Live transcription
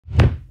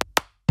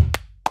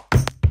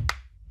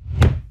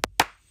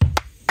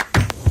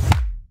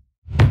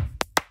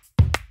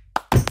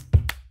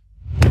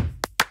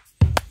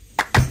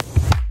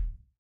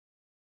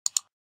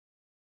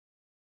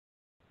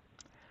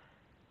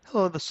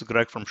Hello, this is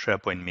Greg from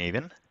SharePoint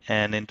Maven,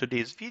 and in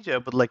today's video, I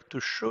would like to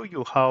show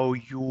you how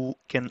you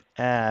can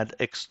add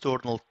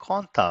external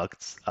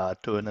contacts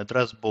to an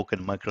address book in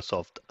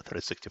Microsoft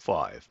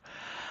 365.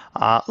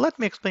 Let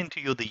me explain to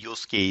you the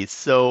use case.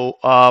 So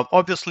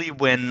obviously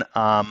when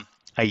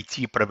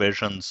IT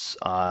provisions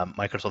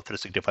Microsoft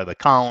 365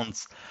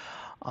 accounts,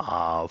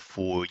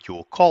 for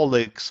your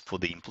colleagues, for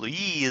the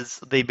employees,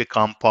 they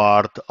become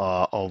part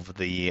of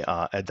the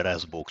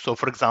address book. So,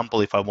 for example,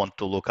 if I want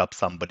to look up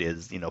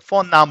somebody's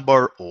phone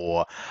number,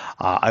 or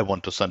I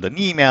want to send an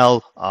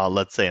email,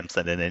 let's say I'm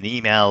sending an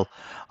email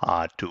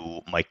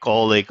to my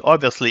colleague,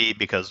 obviously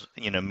because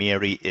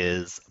Mary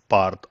is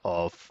part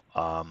of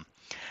the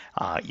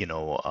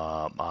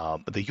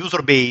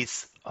user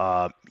base.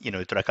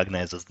 It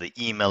recognizes the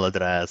email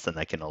address, and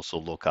I can also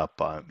look up,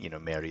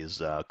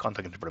 Mary's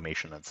contact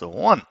information and so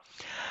on.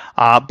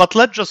 But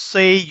let's just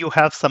say you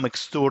have some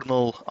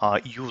external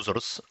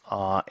users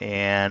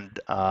and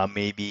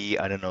maybe,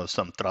 I don't know,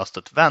 some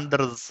trusted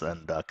vendors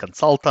and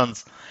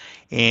consultants,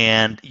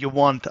 and you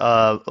want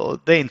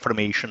the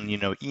information,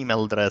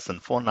 email address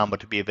and phone number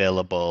to be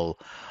available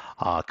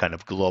kind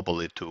of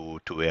globally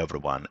to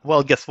everyone.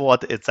 Well, guess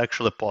what? It's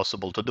actually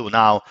possible to do.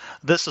 Now,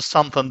 this is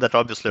something that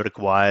obviously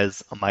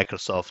requires a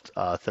Microsoft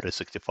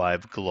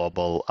 365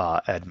 global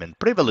admin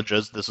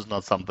privileges. This is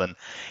not something,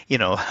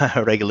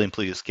 regular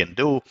employees can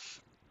do.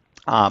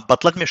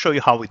 But let me show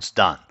you how it's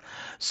done.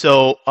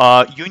 So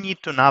you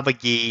need to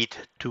navigate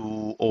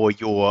to, or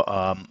your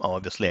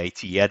obviously IT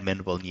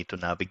admin will need to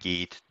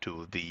navigate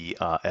to the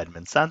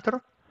admin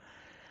center.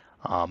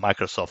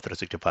 Microsoft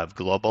 365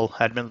 Global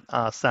Admin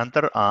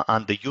Center.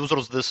 And the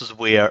users, this is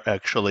where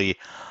actually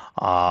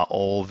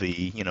all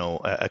the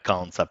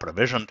accounts are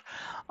provisioned.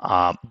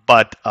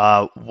 But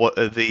what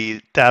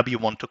the tab you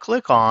want to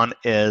click on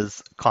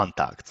is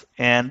Contacts,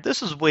 and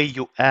this is where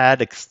you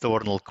add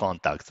external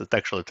contacts. It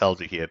actually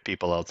tells you here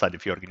people outside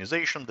of your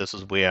organization. This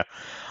is where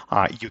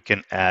you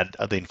can add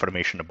the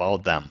information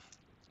about them.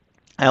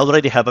 I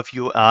already have a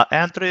few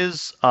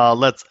entries.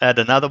 Let's add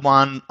another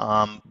one.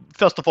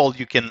 First of all,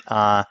 you can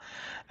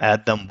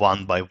add them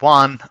one by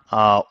one,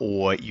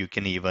 or you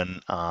can even,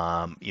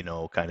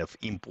 kind of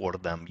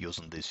import them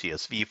using the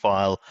CSV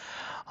file,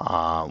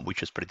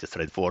 which is pretty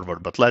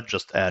straightforward. But let's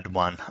just add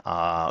one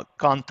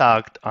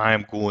contact.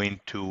 I'm going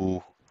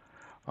to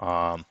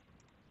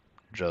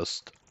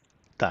just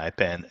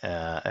type in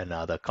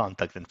another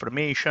contact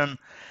information.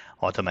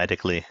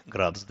 Automatically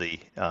grabs the,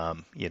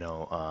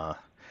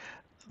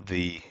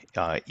 the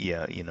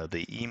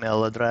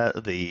email address,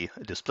 the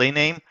display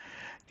name,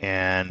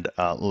 and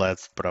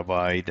let's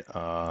provide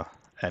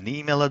an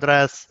email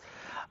address.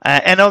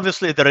 And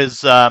obviously there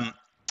is, there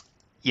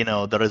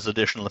is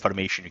additional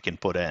information you can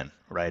put in,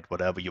 right?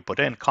 Whatever you put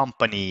in,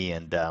 company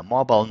and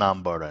mobile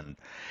number and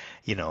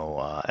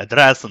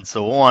address and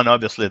so on.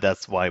 Obviously,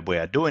 that's why we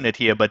are doing it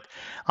here. But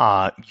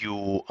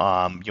you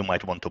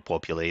might want to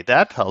populate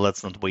that.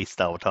 Let's not waste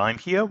our time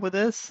here with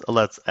this.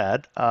 Let's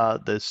add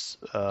this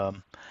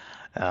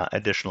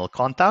additional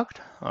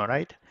contact. All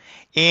right.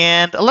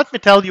 And let me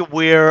tell you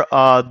where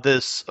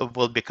this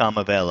will become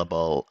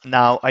available.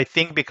 Now, I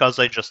think because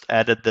I just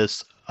added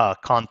this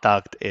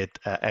contact, it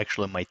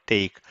actually might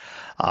take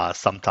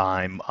some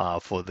time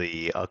for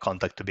the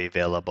contact to be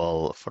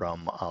available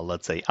from,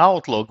 let's say,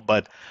 Outlook.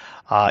 But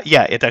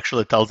yeah, it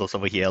actually tells us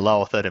over here,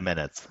 allow 30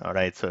 minutes. All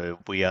right, so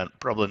we are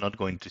probably not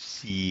going to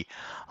see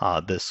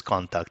this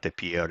contact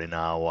appear in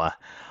our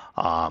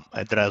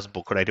address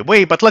book right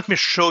away, but let me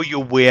show you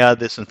where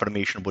this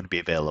information would be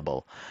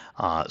available.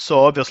 So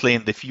obviously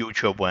in the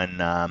future, when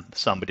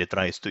somebody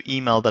tries to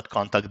email that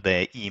contact,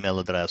 their email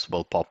address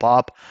will pop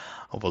up,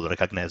 will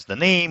recognize the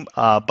name,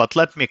 but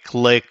let me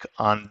click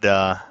on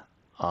the,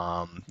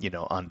 on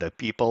the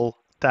people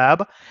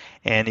tab.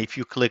 And if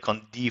you click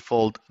on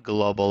default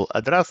global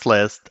address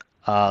list,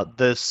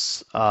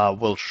 this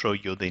will show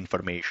you the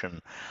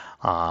information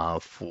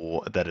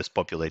for that is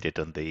populated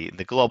in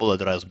the global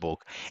address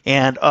book,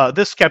 and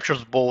this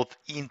captures both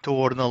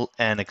internal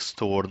and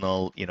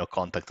external,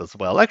 contact as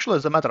well. Actually,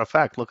 as a matter of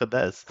fact, look at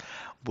this.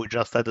 We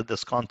just added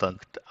this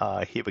contact.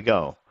 Here we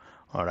go.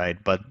 All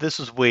right, but this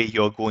is where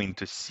you're going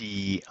to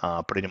see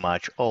pretty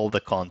much all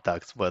the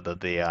contacts, whether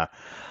they are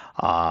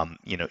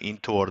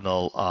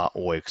internal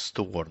or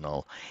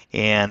external.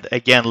 And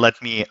again,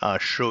 let me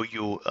show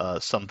you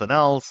something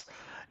else.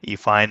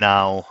 If I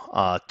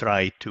now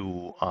try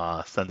to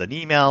send an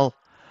email,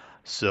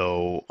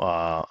 so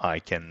I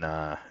can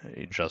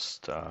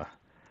just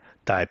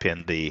type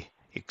in the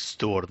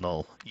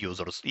external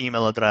user's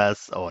email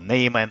address or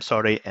name, I'm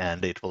sorry,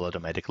 and it will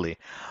automatically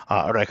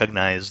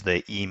recognize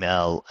the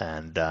email,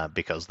 and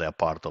because they're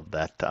part of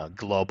that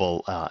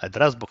global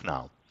address book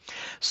now.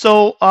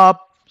 So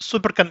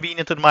super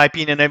convenient in my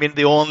opinion. I mean,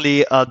 the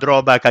only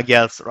drawback, I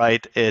guess,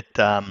 right,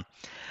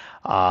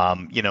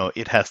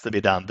 it has to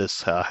be done.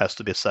 This has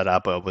to be set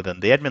up within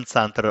the admin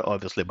center,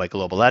 obviously by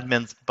global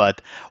admins.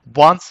 But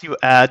once you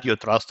add your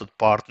trusted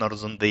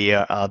partners in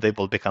there, they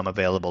will become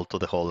available to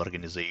the whole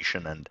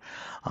organization, and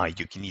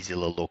you can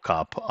easily look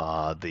up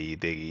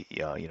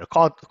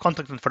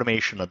contact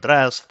information,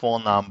 address,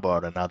 phone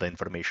number, and other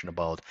information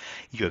about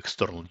your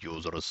external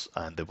users,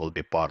 and they will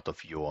be part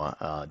of your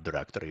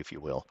directory, if you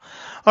will.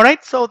 All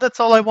right, so that's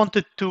all I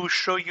wanted to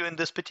show you in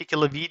this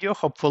particular video.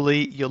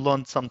 Hopefully you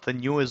learned something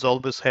new. As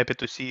always, happy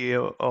to see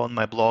you on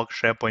my blog,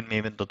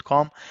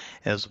 sharepointmaven.com,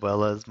 as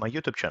well as my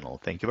YouTube channel.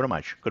 Thank you very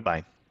much.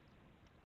 Goodbye.